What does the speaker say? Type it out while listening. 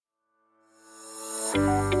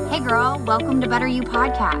Hey girl, welcome to Better You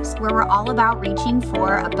Podcast, where we're all about reaching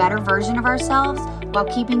for a better version of ourselves while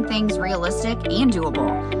keeping things realistic and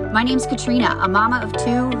doable. My name's Katrina, a mama of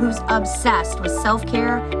two who's obsessed with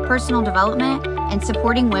self-care, personal development, and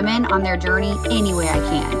supporting women on their journey any way I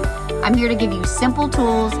can. I'm here to give you simple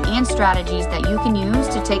tools and strategies that you can use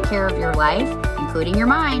to take care of your life, including your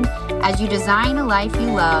mind, as you design a life you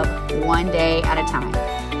love one day at a time.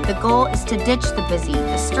 The goal is to ditch the busy,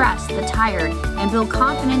 the stressed, the tired, and build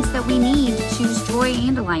confidence that we need to choose joy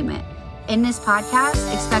and alignment. In this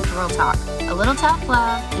podcast, expect real talk, a little tough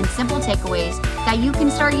love, and simple takeaways that you can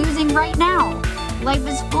start using right now. Life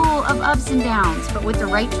is full of ups and downs, but with the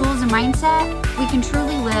right tools and mindset, we can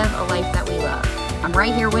truly live a life that we love. I'm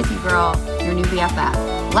right here with you, girl, your new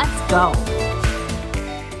BFF. Let's go.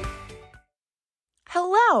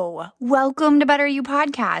 Hello, welcome to Better You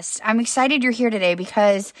Podcast. I'm excited you're here today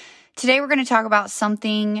because today we're going to talk about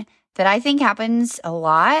something that I think happens a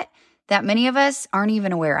lot that many of us aren't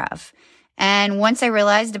even aware of. And once I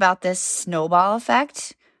realized about this snowball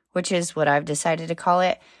effect, which is what I've decided to call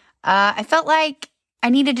it, I felt like I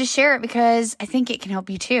needed to share it because I think it can help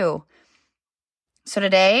you too. So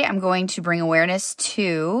today I'm going to bring awareness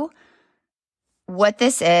to what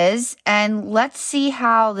this is, and let's see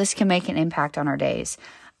how this can make an impact on our days.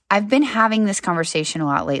 I've been having this conversation a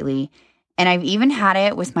lot lately, and I've even had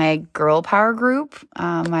it with my girl power group,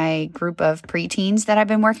 my group of preteens that I've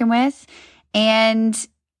been working with, and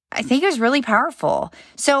I think it was really powerful.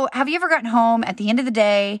 So have you ever gotten home at the end of the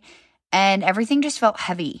day and everything just felt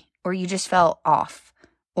heavy, or you just felt off,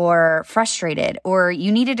 or frustrated, or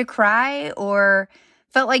you needed to cry, or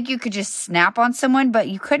felt like you could just snap on someone, but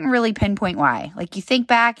you couldn't really pinpoint why? Like you think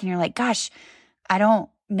back and you're like, gosh, I don't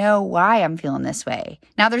know why I'm feeling this way.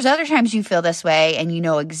 Now, there's other times you feel this way and you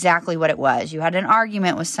know exactly what it was. You had an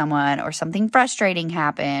argument with someone or something frustrating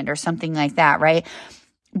happened or something like that, right?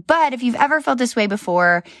 But if you've ever felt this way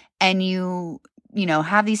before and you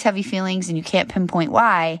have these heavy feelings and you can't pinpoint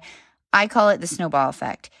why, I call it the snowball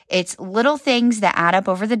effect. It's little things that add up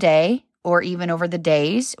over the day, or even over the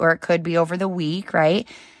days, or it could be over the week, right?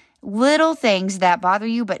 Little things that bother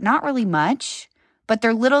you, but not really much. But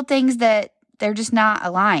they're little things that they're just not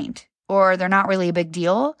aligned, or they're not really a big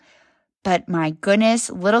deal. But my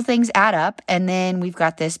goodness, little things add up, and then we've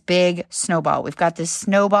got this big snowball. We've got this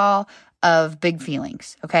snowball of big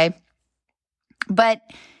feelings, okay? But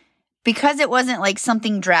because it wasn't like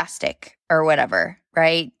something drastic or whatever,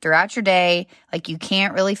 right? Throughout your day, like you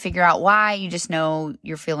can't really figure out why. You just know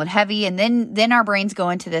you're feeling heavy. And then our brains go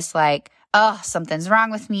into this like, oh, something's wrong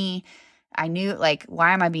with me. I knew, like,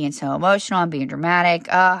 why am I being so emotional? I'm being dramatic.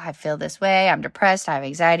 Oh, I feel this way. I'm depressed. I have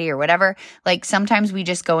anxiety or whatever. Like sometimes we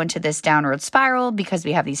just go into this downward spiral because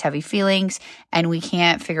we have these heavy feelings and we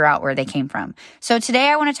can't figure out where they came from. So today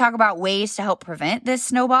I want to talk about ways to help prevent this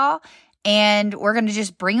snowball. And we're going to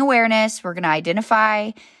just bring awareness. We're going to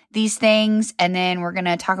identify these things, and then we're going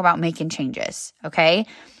to talk about making changes, okay?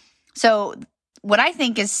 So what I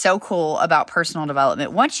think is so cool about personal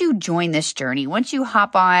development, once you join this journey, once you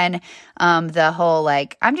hop on the whole,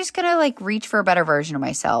 like, I'm just going to, like, reach for a better version of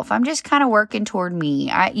myself. I'm just kind of working toward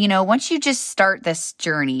me. Once you just start this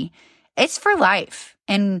journey, it's for life.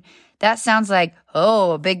 And that sounds like,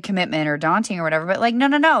 oh, a big commitment or daunting or whatever. But, like,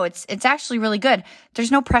 no. It's actually really good.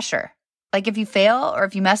 There's no pressure. Like if you fail or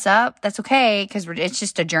if you mess up, that's okay because it's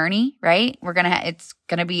just a journey, right? It's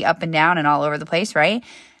gonna be up and down and all over the place, right?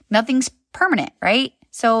 Nothing's permanent, right?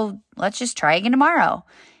 So let's just try again tomorrow.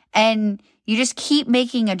 And you just keep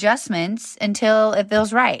making adjustments until it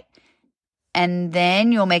feels right. And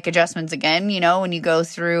then you'll make adjustments again, when you go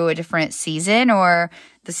through a different season or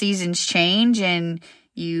the seasons change and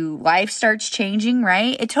life starts changing,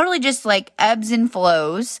 right? It totally just like ebbs and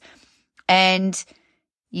flows, and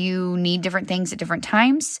you need different things at different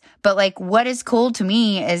times. But like what is cool to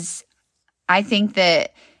me is I think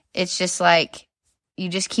that it's just like you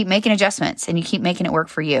just keep making adjustments and you keep making it work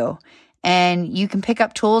for you. And you can pick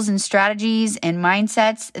up tools and strategies and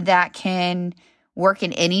mindsets that can work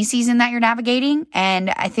in any season that you're navigating. And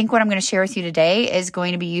I think what I'm going to share with you today is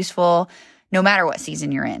going to be useful no matter what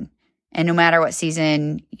season you're in and no matter what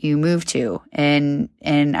season you move to. And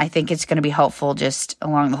I think it's going to be helpful just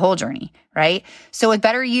along the whole journey, right? So with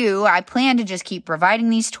Better You, I plan to just keep providing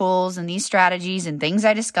these tools and these strategies and things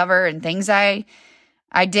I discover and things I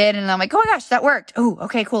did. And I'm like, oh my gosh, that worked. Oh,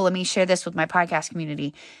 okay, cool. Let me share this with my podcast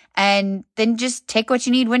community. And then just take what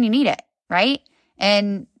you need when you need it, right?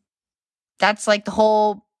 And that's like the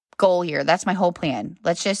whole goal here. That's my whole plan.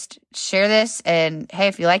 Let's just share this. And hey,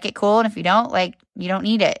 if you like it, cool. And if you don't, like, you don't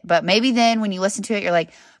need it. But maybe then when you listen to it, you're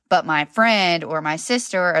like, but my friend or my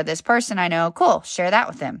sister or this person I know, cool, share that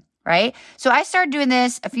with them. right? So I started doing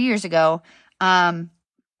this a few years ago, paying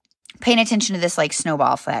attention to this like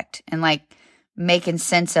snowball effect and like making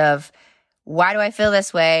sense of why do I feel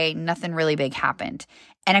this way? Nothing really big happened.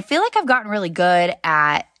 And I feel like I've gotten really good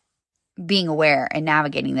at being aware and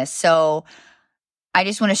navigating this. So I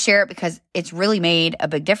just want to share it because it's really made a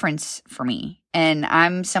big difference for me. And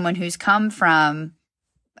I'm someone who's come from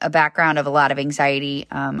a background of a lot of anxiety.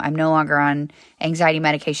 I'm no longer on anxiety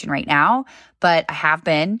medication right now, but I have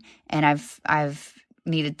been, and I've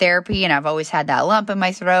needed therapy, and I've always had that lump in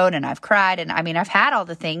my throat, and I've cried, and I mean, I've had all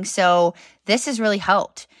the things. So this has really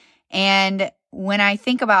helped. And when I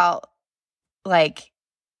think about like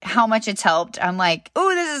how much it's helped, I'm like,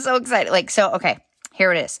 oh, this is so exciting. Like, so, okay,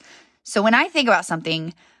 here it is. So when I think about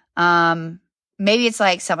something, maybe it's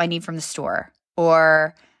like something I need from the store,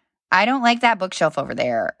 or I don't like that bookshelf over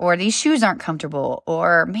there, or these shoes aren't comfortable,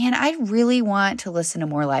 or man, I really want to listen to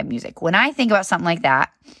more live music. When I think about something like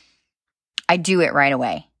that, I do it right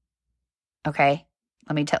away. Okay.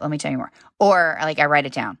 Let me tell you more. Or like I write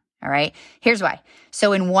it down. All right. Here's why.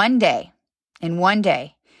 So in one day,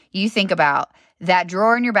 you think about that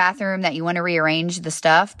drawer in your bathroom that you want to rearrange the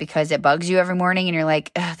stuff because it bugs you every morning, and you're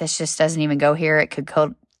like, this just doesn't even go here. It could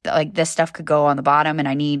go, like this stuff could go on the bottom, and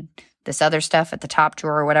I need this other stuff at the top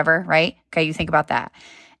drawer or whatever, right? Okay, you think about that.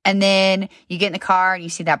 And then you get in the car and you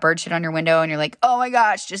see that bird shit on your window, and you're like, oh my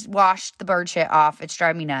gosh, just wash the bird shit off. It's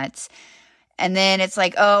driving me nuts. And then it's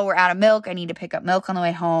like, oh, we're out of milk. I need to pick up milk on the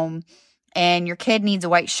way home. And your kid needs a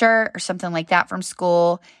white shirt or something like that from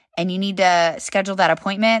school, and you need to schedule that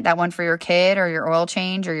appointment, that one for your kid or your oil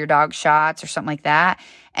change or your dog shots or something like that.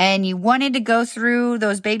 And you wanted to go through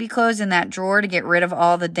those baby clothes in that drawer to get rid of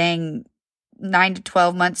all the dang 9 to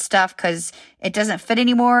 12 month stuff because it doesn't fit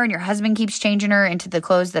anymore, and your husband keeps changing her into the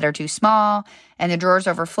clothes that are too small, and the drawer's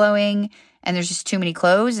overflowing, and there's just too many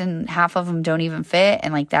clothes, and half of them don't even fit,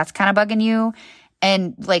 and like that's kind of bugging you.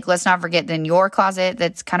 And like, let's not forget then your closet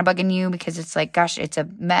that's kind of bugging you because it's like, gosh, it's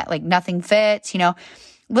like nothing fits,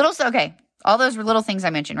 okay, all those were little things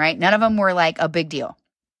I mentioned, right? None of them were like a big deal.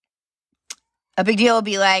 A big deal would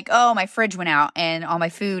be like, oh, my fridge went out and all my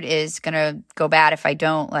food is going to go bad if I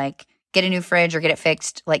don't like get a new fridge or get it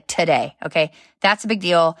fixed like today. Okay. That's a big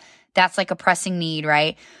deal. That's like a pressing need,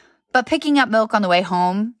 right? But picking up milk on the way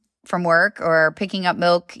home from work, or picking up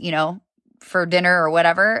milk, for dinner or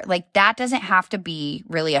whatever, like that doesn't have to be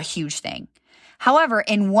really a huge thing. However,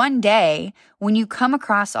 in one day, when you come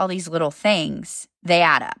across all these little things, they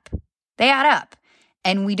add up. They add up.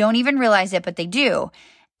 And we don't even realize it, but they do.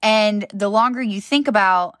 And the longer you think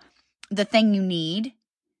about the thing you need,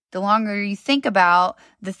 the longer you think about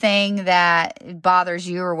the thing that bothers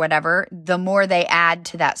you or whatever, the more they add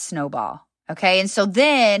to that snowball. Okay. And so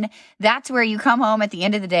then that's where you come home at the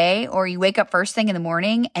end of the day, or you wake up first thing in the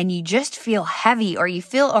morning and you just feel heavy, or you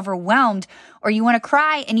feel overwhelmed, or you want to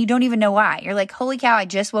cry and you don't even know why. You're like, holy cow, I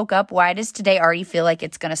just woke up. Why does today already feel like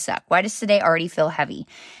it's going to suck? Why does today already feel heavy?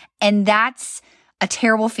 And that's a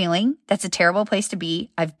terrible feeling. That's a terrible place to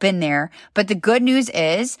be. I've been there. But the good news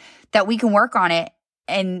is that we can work on it,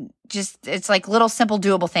 and just, it's like little simple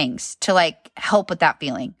doable things to like help with that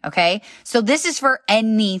feeling. Okay. So this is for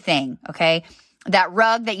anything. Okay. That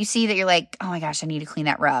rug that you see that you're like, oh my gosh, I need to clean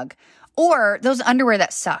that rug. Or those underwear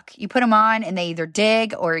that suck. You put them on and they either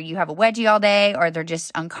dig, or you have a wedgie all day, or they're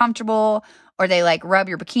just uncomfortable, or they like rub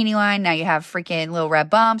your bikini line. Now you have freaking little red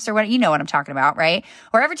bumps or what, you know what I'm talking about, right?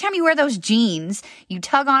 Or every time you wear those jeans, you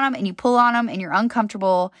tug on them and you pull on them and you're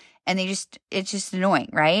uncomfortable, and it's just annoying,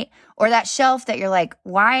 right? Or that shelf that you're like,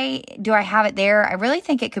 why do I have it there? I really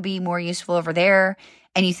think it could be more useful over there.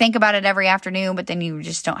 And you think about it every afternoon, but then you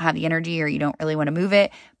just don't have the energy, or you don't really want to move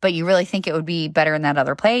it, but you really think it would be better in that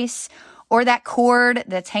other place. Or that cord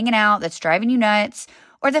that's hanging out, that's driving you nuts.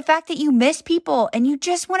 Or the fact that you miss people and you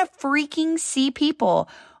just want to freaking see people.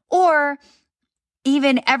 Or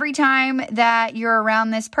even every time that you're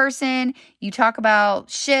around this person, you talk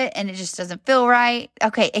about shit and it just doesn't feel right.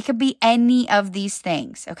 Okay, it could be any of these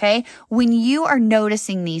things, okay? When you are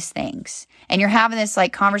noticing these things and you're having this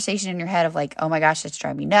like conversation in your head of like, oh my gosh, that's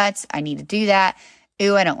driving me nuts. I need to do that.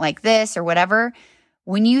 Ooh, I don't like this or whatever.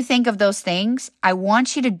 When you think of those things, I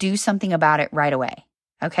want you to do something about it right away,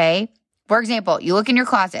 okay? For example, you look in your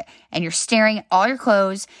closet and you're staring at all your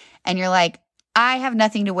clothes and you're like, I have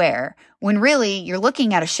nothing to wear. when really you're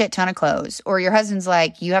looking at a shit ton of clothes, or your husband's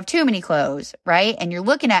like, you have too many clothes, right? And you're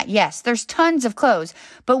looking at, yes, there's tons of clothes,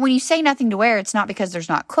 but when you say nothing to wear, it's not because there's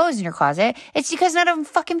not clothes in your closet. It's because none of them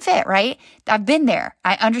fucking fit, right? I've been there.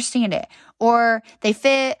 I understand it. Or they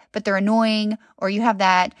fit, but they're annoying. Or you have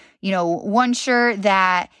that, one shirt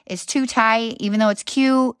that is too tight, even though it's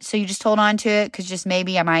cute. So you just hold on to it because just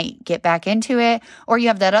maybe I might get back into it. Or you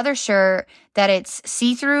have that other shirt that it's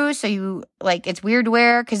see-through. So you it's weird to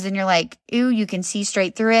wear because then you're like, ew, you can see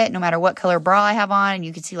straight through it no matter what color bra I have on. And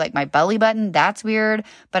you can see my belly button. That's weird.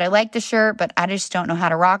 But I like the shirt, but I just don't know how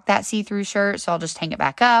to rock that see-through shirt. So I'll just hang it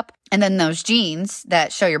back up. And then those jeans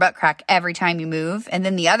that show your butt crack every time you move. And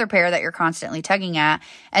then the other pair that you're constantly tugging at.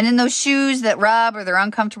 And then those shoes that rub or they're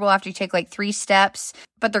uncomfortable after you take 3 steps.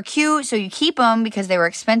 But they're cute, so you keep them because they were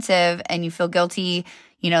expensive and you feel guilty,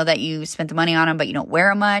 that you spent the money on them, but you don't wear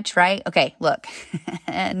them much, right? Okay, look,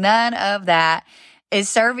 none of that is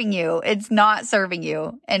serving you. It's not serving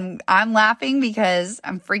you. And I'm laughing because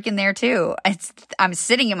I'm freaking there too. I'm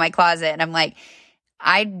sitting in my closet and I'm like,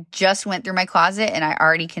 I just went through my closet and I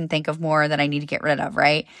already can think of more that I need to get rid of,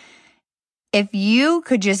 right? If you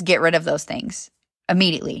could just get rid of those things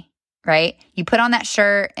immediately, right? You put on that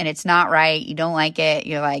shirt and it's not right. You don't like it.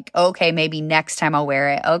 You're like, okay, maybe next time I'll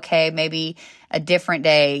wear it. Okay, maybe a different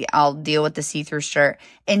day I'll deal with the see-through shirt.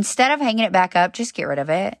 Instead of hanging it back up, just get rid of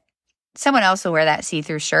it. Someone else will wear that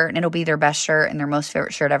see-through shirt and it'll be their best shirt and their most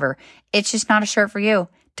favorite shirt ever. It's just not a shirt for you.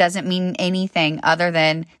 Doesn't mean anything other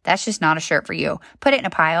than that's just not a shirt for you. Put it in a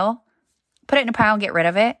pile. Put it in a pile and get rid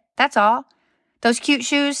of it. That's all. Those cute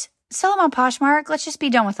shoes, sell them on Poshmark. Let's just be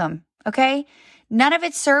done with them. Okay? None of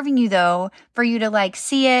it's serving you though for you to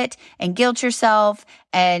see it and guilt yourself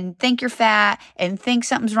and think you're fat and think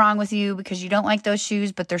something's wrong with you because you don't like those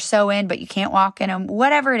shoes, but they're so in, but you can't walk in them.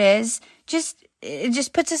 Whatever it is, it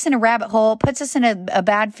just puts us in a rabbit hole, puts us in a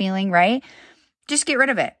bad feeling, right? Just get rid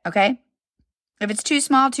of it. Okay? If it's too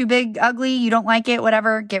small, too big, ugly, you don't like it,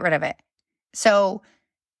 whatever, get rid of it. So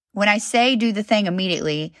when I say do the thing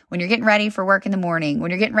immediately, when you're getting ready for work in the morning,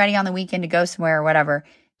 when you're getting ready on the weekend to go somewhere or whatever,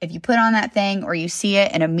 if you put on that thing or you see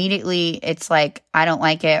it and immediately it's like, I don't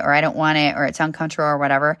like it or I don't want it or it's uncomfortable or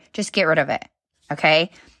whatever, just get rid of it. Okay?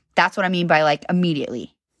 That's what I mean by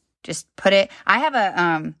immediately. Just put it. I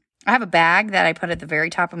have a bag that I put at the very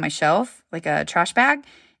top of my shelf, like a trash bag,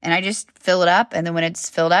 and I just fill it up. And then when it's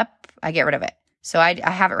filled up, I get rid of it. So I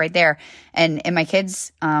have it right there. And in my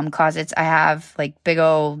kids' closets, I have big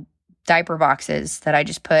old diaper boxes that I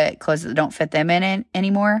just put clothes that don't fit them in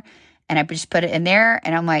anymore. And I just put it in there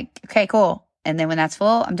and I'm like, okay, cool. And then when that's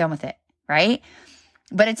full, I'm done with it. Right.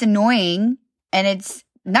 But it's annoying and it's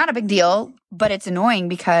not a big deal, but it's annoying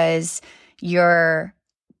because you're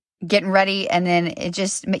getting ready and then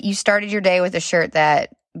you started your day with a shirt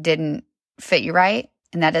that didn't fit you right.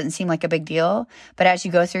 And that doesn't seem like a big deal. But as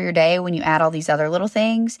you go through your day, when you add all these other little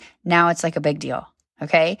things, now it's a big deal.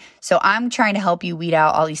 Okay. So I'm trying to help you weed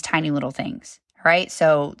out all these tiny little things. Right.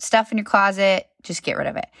 So stuff in your closet, just get rid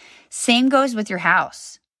of it. Same goes with your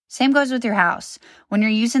house. When you're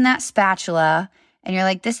using that spatula and you're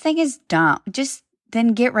like, this thing is dumb, just then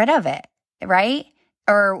get rid of it. Right.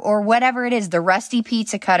 Or whatever it is. The rusty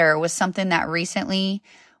pizza cutter was something that recently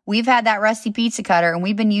we've had that rusty pizza cutter and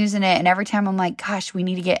we've been using it. And every time I'm like, gosh,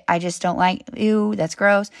 I just don't like, ew, that's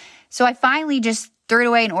gross. So I finally just threw it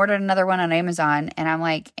away and ordered another one on Amazon. And I'm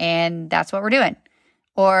like, and that's what we're doing.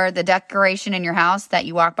 Or the decoration in your house that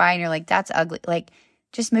you walk by and you're like, that's ugly.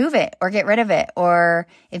 Just move it or get rid of it. Or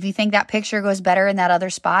if you think that picture goes better in that other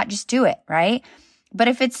spot, just do it. Right. But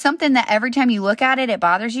if it's something that every time you look at it, it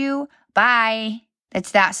bothers you, bye.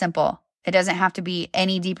 It's that simple. It doesn't have to be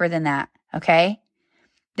any deeper than that. Okay.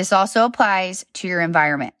 This also applies to your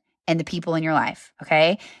environment and the people in your life,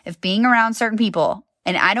 okay? If being around certain people,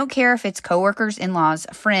 and I don't care if it's coworkers, in-laws,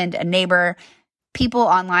 a friend, a neighbor, people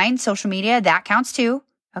online, social media, that counts too,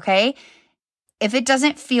 okay? If it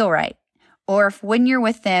doesn't feel right, or if when you're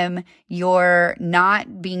with them, you're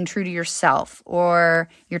not being true to yourself, or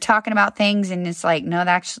you're talking about things and it's like, no,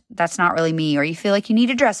 that's not really me, or you feel like you need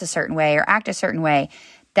to dress a certain way or act a certain way,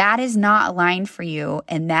 that is not aligned for you,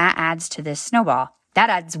 and that adds to this snowball. That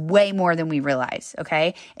adds way more than we realize,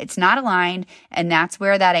 okay? It's not aligned, and that's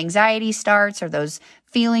where that anxiety starts or those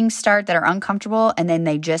feelings start that are uncomfortable, and then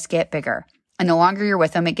they just get bigger. And the longer you're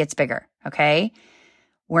with them, it gets bigger, okay?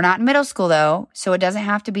 We're not in middle school, though, so it doesn't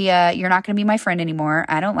have to be you're not going to be my friend anymore.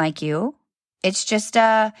 I don't like you. It's just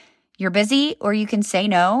you're busy, or you can say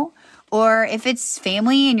no. Or if it's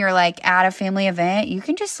family and you're at a family event, you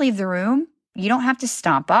can just leave the room. You don't have to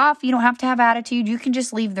stomp off. You don't have to have attitude. You can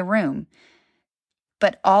just leave the room.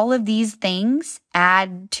 But all of these things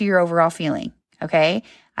add to your overall feeling, okay?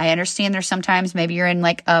 I understand there's sometimes maybe you're in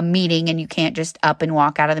like a meeting and you can't just up and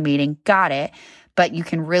walk out of the meeting. Got it. But you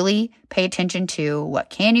can really pay attention to what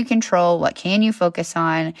can you control, what can you focus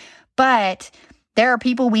on. But there are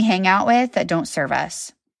people we hang out with that don't serve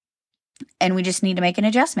us. And we just need to make an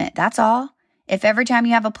adjustment. That's all. If every time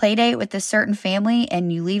you have a play date with a certain family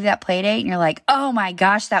and you leave that play date and you're like, oh my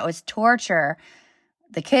gosh, that was torture.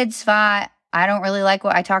 The kids fought. I don't really like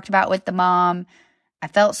what I talked about with the mom. I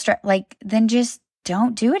felt stressed. Like, then just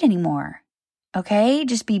don't do it anymore. Okay?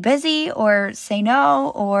 Just be busy or say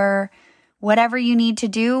no or whatever you need to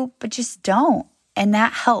do, but just don't. And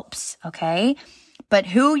that helps. Okay? But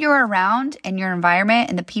who you're around and your environment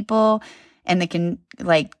and the people and the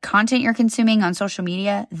content you're consuming on social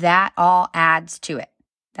media, that all adds to it.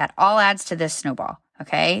 That all adds to this snowball.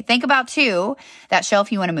 Okay? Think about too, that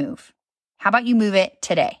shelf you want to move. How about you move it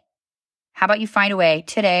today? How about you find a way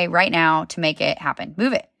today, right now, to make it happen?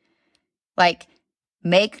 Move it. Like,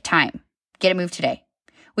 make time. Get it moved today.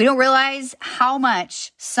 We don't realize how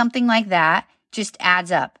much something like that just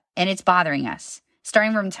adds up, and it's bothering us.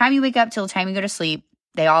 Starting from the time you wake up till the time you go to sleep,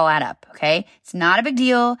 they all add up, okay? It's not a big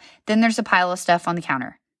deal. Then there's a pile of stuff on the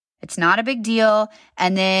counter. It's not a big deal.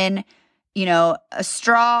 And then, a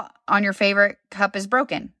straw on your favorite cup is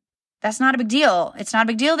broken. That's not a big deal. It's not a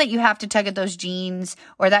big deal that you have to tug at those jeans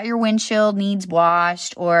or that your windshield needs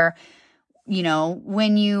washed or,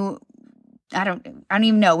 when I don't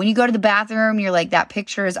even know. When you go to the bathroom, you're like, that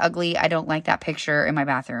picture is ugly. I don't like that picture in my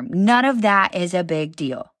bathroom. None of that is a big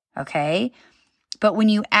deal. Okay. But when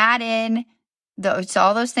you add in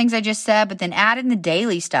all those things I just said, but then add in the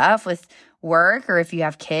daily stuff with work or if you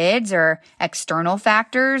have kids or external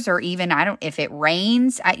factors or even, if it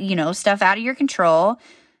rains, stuff out of your control,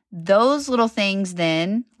 those little things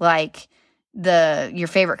then, like your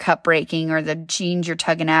favorite cup breaking or the jeans you're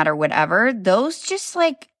tugging at or whatever, those just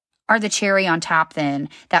like are the cherry on top then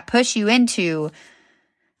that push you into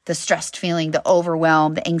the stressed feeling, the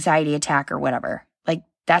overwhelm, the anxiety attack or whatever. Like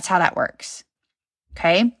that's how that works.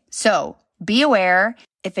 Okay. So be aware.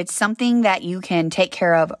 If it's something that you can take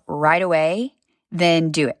care of right away,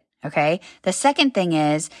 then do it. Okay. The second thing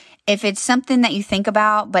is if it's something that you think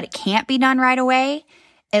about, but it can't be done right away,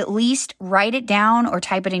 at least write it down or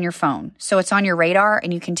type it in your phone. So it's on your radar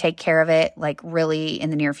and you can take care of it like really in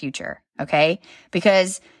the near future. Okay.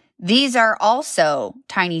 Because these are also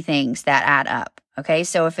tiny things that add up. Okay.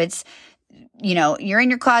 So if it's, you're in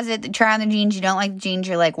your closet, try on the jeans, you don't like the jeans,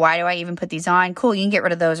 you're like, why do I even put these on? Cool. You can get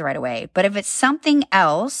rid of those right away. But if it's something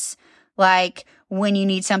else, like when you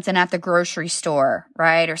need something at the grocery store,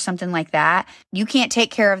 right? Or something like that, you can't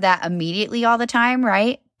take care of that immediately all the time,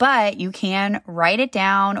 right? But you can write it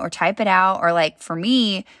down or type it out. Or like for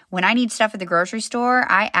me, when I need stuff at the grocery store,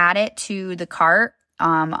 I add it to the cart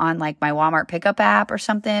on like my Walmart pickup app or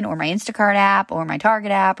something, or my Instacart app or my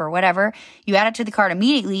Target app or whatever. You add it to the cart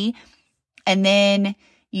immediately and then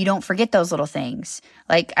you don't forget those little things.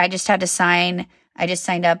 Like I just signed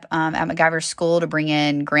up at MacGyver's school to bring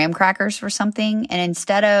in graham crackers for something. And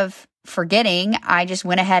instead of forgetting, I just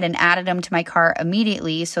went ahead and added them to my cart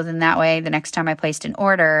immediately. So then that way, the next time I placed an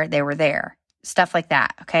order, they were there. Stuff like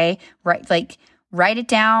that. Okay. Right. Like write it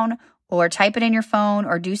down or type it in your phone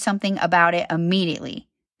or do something about it immediately.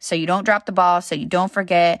 So you don't drop the ball, so you don't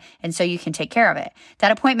forget, and so you can take care of it.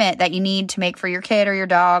 That appointment that you need to make for your kid or your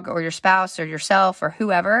dog or your spouse or yourself or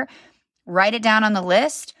whoever, write it down on the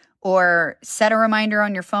list or set a reminder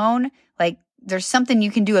on your phone. Like there's something you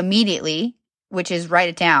can do immediately, which is write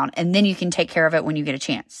it down, and then you can take care of it when you get a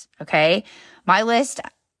chance, okay? My list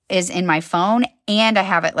is in my phone, and I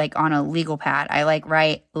have it like on a legal pad. I like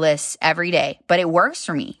write lists every day, but it works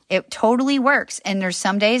for me. It totally works. And there's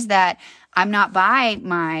some days that I'm not by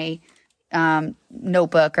my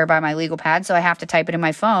notebook or by my legal pad, so I have to type it in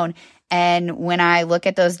my phone. And when I look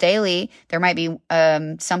at those daily, there might be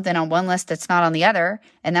something on one list that's not on the other,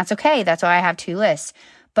 and that's okay. That's why I have two lists.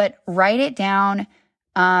 But write it down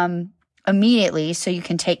immediately so you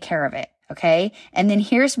can take care of it, okay? And then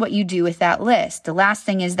here's what you do with that list. The last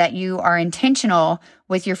thing is that you are intentional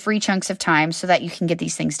with your free chunks of time so that you can get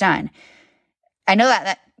these things done. I know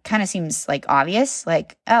that kind of seems like obvious,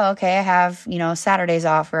 like, oh, okay, I have, Saturdays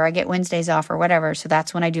off or I get Wednesdays off or whatever, so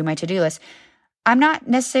that's when I do my to-do list. I'm not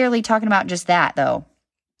necessarily talking about just that, though.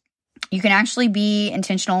 You can actually be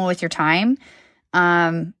intentional with your time,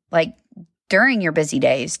 like during your busy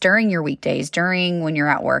days, during your weekdays, during when you're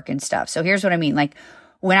at work and stuff. So here's what I mean. Like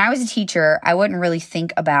when I was a teacher, I wouldn't really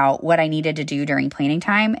think about what I needed to do during planning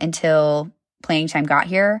time until planning time got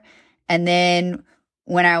here. And then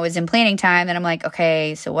when I was in planning time, then I'm like,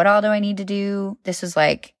 okay, so what all do I need to do? This was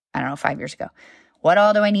like, I don't know, 5 years ago. What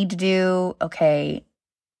all do I need to do? Okay,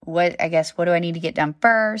 what do I need to get done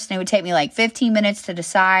first? And it would take me like 15 minutes to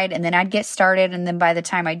decide, and then I'd get started. And then by the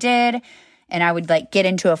time I did, and I would like get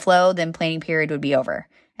into a flow, then planning period would be over.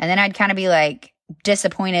 And then I'd kind of be like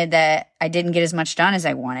disappointed that I didn't get as much done as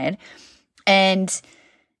I wanted. And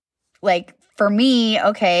like for me,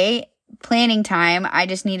 okay, planning time, I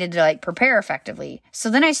just needed to like prepare effectively. So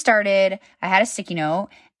then I had a sticky note,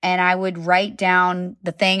 and I would write down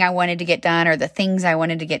the thing I wanted to get done or the things I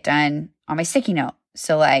wanted to get done on my sticky note.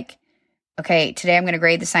 So like, okay, today I'm going to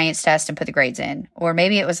grade the science test and put the grades in. Or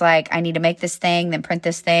maybe it was like, I need to make this thing, then print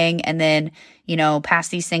this thing, and then, pass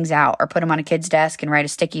these things out, or put them on a kid's desk and write a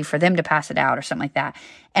sticky for them to pass it out or something like that.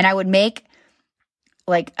 And I would make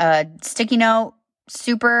like a sticky note,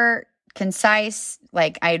 super concise.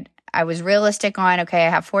 Like I was realistic on, okay, I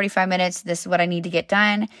have 45 minutes. This is what I need to get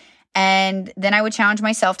done. And then I would challenge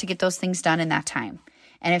myself to get those things done in that time.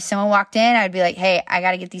 And if someone walked in, I'd be like, hey, I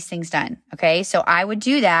got to get these things done. Okay. So I would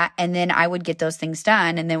do that, and then I would get those things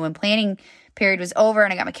done. And then when planning period was over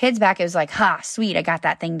and I got my kids back, it was like, sweet, I got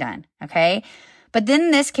that thing done. Okay. But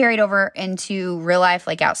then this carried over into real life,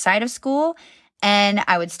 like outside of school. And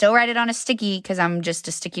I would still write it on a sticky because I'm just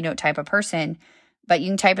a sticky note type of person. But you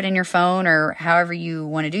can type it in your phone or however you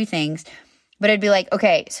want to do things. But it'd be like,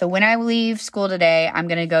 okay, so when I leave school today, I'm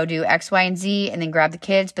going to go do X, Y, and Z and then grab the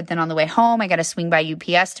kids. But then on the way home, I got to swing by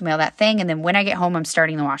UPS to mail that thing. And then when I get home, I'm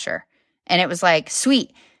starting the washer. And it was like,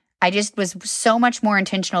 sweet. I just was so much more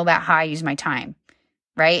intentional about how I use my time,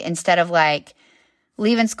 right? Instead of like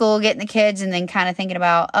leaving school, getting the kids, and then kind of thinking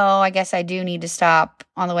about, I guess I do need to stop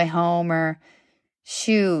on the way home, or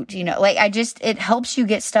shoot, it helps you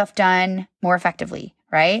get stuff done more effectively,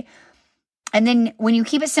 right? And then when you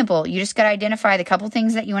keep it simple, you just got to identify the couple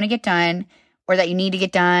things that you want to get done, or that you need to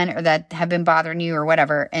get done, or that have been bothering you or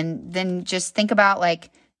whatever. And then just think about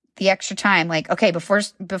like the extra time, like, okay,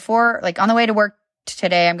 before, like on the way to work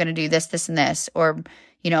today, I'm going to do this, this, and this, or,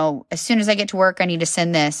 as soon as I get to work, I need to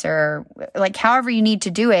send this, or like however you need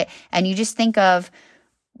to do it. And you just think of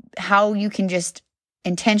how you can just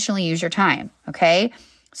intentionally use your time. Okay.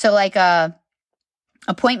 So like a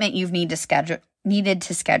appointment needed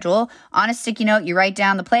to schedule on a sticky note, you write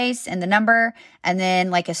down the place and the number, and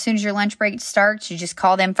then like as soon as your lunch break starts, you just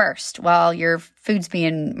call them first while your food's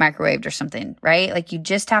being microwaved or something, right? Like you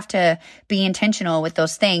just have to be intentional with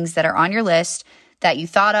those things that are on your list that you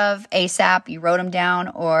thought of ASAP, you wrote them down,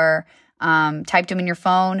 or typed them in your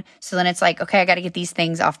phone. So then it's like, okay, I got to get these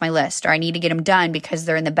things off my list, or I need to get them done because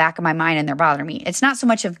they're in the back of my mind and they're bothering me. It's not so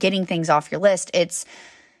much of getting things off your list. It's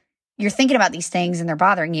you're thinking about these things and they're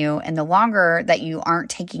bothering you. And the longer that you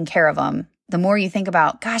aren't taking care of them, the more you think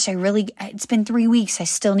about, gosh, it's been 3 weeks. I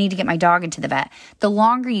still need to get my dog into the vet. The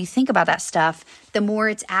longer you think about that stuff, the more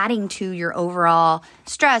it's adding to your overall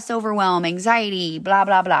stress, overwhelm, anxiety, blah,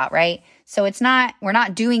 blah, blah, right? So we're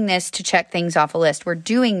not doing this to check things off a list. We're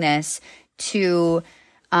doing this to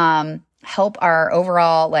help our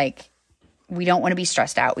overall, we don't want to be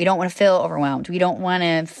stressed out. We don't want to feel overwhelmed. We don't want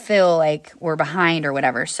to feel like we're behind or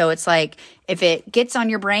whatever. So it's like, if it gets on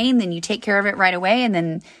your brain, then you take care of it right away. And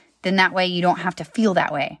then that way you don't have to feel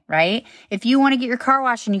that way, right? If you want to get your car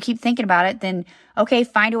washed and you keep thinking about it, then okay,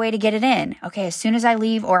 find a way to get it in. Okay, as soon as I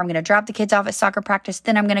leave, or I'm going to drop the kids off at soccer practice,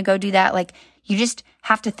 then I'm going to go do that. Like, you just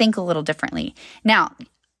have to think a little differently. Now,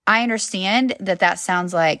 I understand that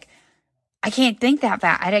sounds like, I can't think that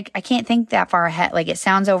fast. I can't think that far ahead. Like, it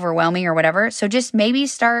sounds overwhelming or whatever. So just maybe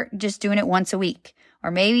start just doing it once a week,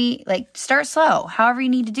 or maybe start slow, however you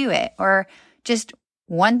need to do it, or just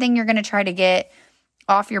one thing you're going to try to get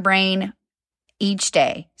off your brain each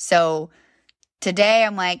day. So today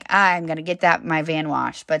I'm like, I'm going to get my van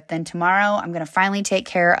washed, but then tomorrow I'm going to finally take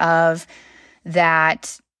care of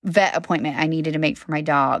that vet appointment I needed to make for my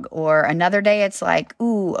dog. Or another day it's like,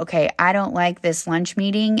 ooh, okay, I don't like this lunch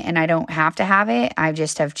meeting and I don't have to have it. I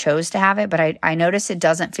just have chose to have it, but I notice it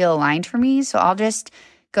doesn't feel aligned for me. So I'll just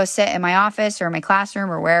go sit in my office or my classroom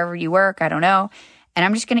or wherever you work. I don't know. And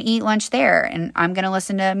I'm just going to eat lunch there, and I'm going to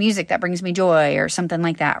listen to music that brings me joy or something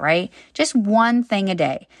like that, right? Just one thing a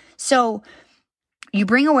day. So you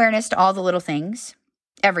bring awareness to all the little things,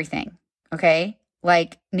 everything, okay?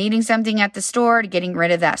 Like needing something at the store, to getting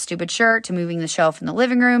rid of that stupid shirt, to moving the shelf in the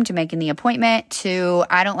living room, to making the appointment, to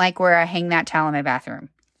I don't like where I hang that towel in my bathroom.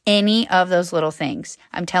 Any of those little things,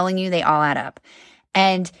 I'm telling you, they all add up.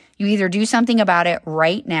 And you either do something about it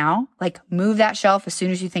right now, like move that shelf as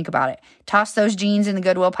soon as you think about it. Toss those jeans in the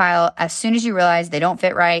Goodwill pile as soon as you realize they don't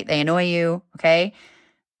fit right, they annoy you, okay?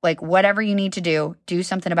 Like whatever you need to do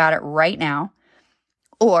something about it right now.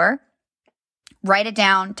 Or write it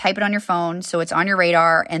down, type it on your phone so it's on your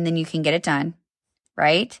radar, and then you can get it done,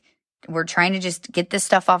 right? we're trying to just get this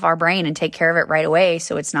stuff off our brain and take care of it right away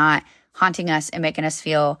so it's not haunting us and making us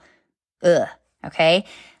feel ugh. Okay.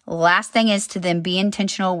 Last thing is to then be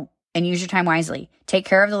intentional and use your time wisely. Take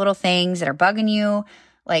care of the little things that are bugging you.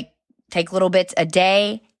 Like take little bits a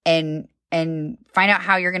day and find out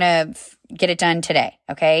how you're going to get it done today.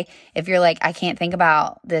 Okay. If you're like, I can't think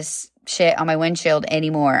about this shit on my windshield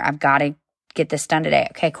anymore. I've got to get this done today.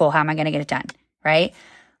 Okay, cool. How am I going to get it done? Right?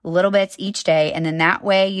 Little bits each day. And then that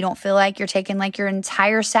way you don't feel like you're taking like your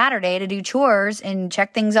entire Saturday to do chores and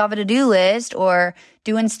check things off a to-do list or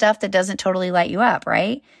doing stuff that doesn't totally light you up,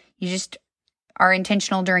 right? You just are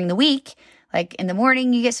intentional during the week. Like in the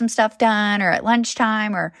morning, you get some stuff done, or at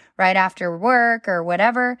lunchtime, or right after work, or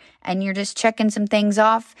whatever, and you're just checking some things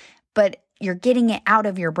off, but you're getting it out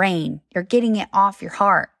of your brain. You're getting it off your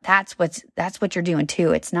heart. That's what you're doing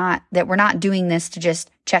too. It's not that we're not doing this to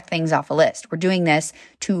just check things off a list. We're doing this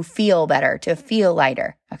to feel better, to feel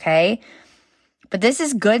lighter, okay? But this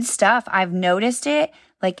is good stuff. I've noticed it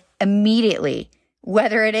like immediately.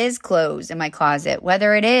 Whether it is clothes in my closet,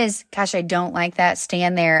 whether it is, gosh, I don't like that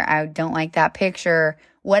stand there, I don't like that picture,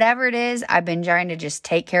 whatever it is, I've been trying to just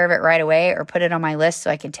take care of it right away or put it on my list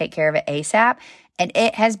so I can take care of it ASAP. And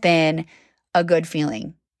it has been a good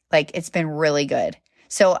feeling. Like it's been really good.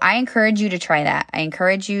 So I encourage you to try that. I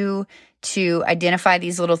encourage you to identify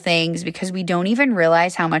these little things because we don't even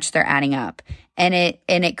realize how much they're adding up. And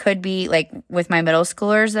it could be like with my middle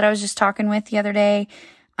schoolers that I was just talking with the other day.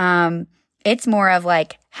 It's more of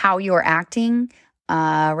like how you're acting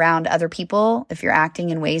around other people. If you're acting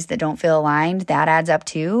in ways that don't feel aligned, that adds up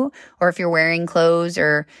too. Or if you're wearing clothes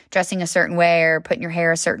or dressing a certain way or putting your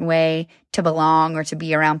hair a certain way to belong or to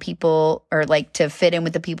be around people or like to fit in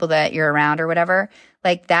with the people that you're around or whatever,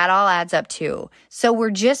 like that all adds up too. So we're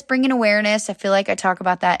just bringing awareness. I feel like I talk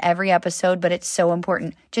about that every episode, but it's so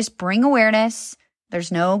important. Just bring awareness. There's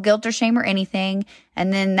no guilt or shame or anything.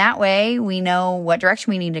 And then that way we know what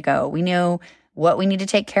direction we need to go. We know what we need to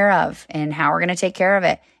take care of and how we're going to take care of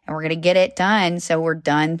it. And we're going to get it done so we're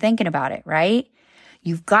done thinking about it, right?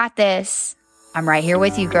 You've got this. I'm right here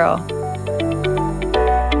with you, girl.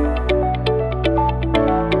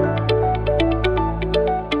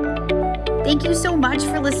 Thank you so much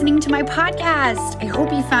for listening to my podcast. I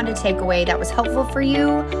hope you found a takeaway that was helpful for you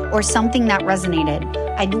or something that resonated.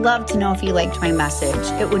 I'd love to know if you liked my message.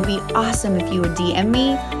 It would be awesome if you would DM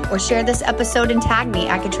me or share this episode and tag me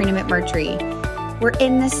at Katrina McMurtry. We're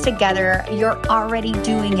in this together. You're already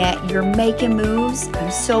doing it. You're making moves.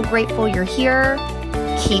 I'm so grateful you're here.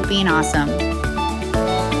 Keep being awesome.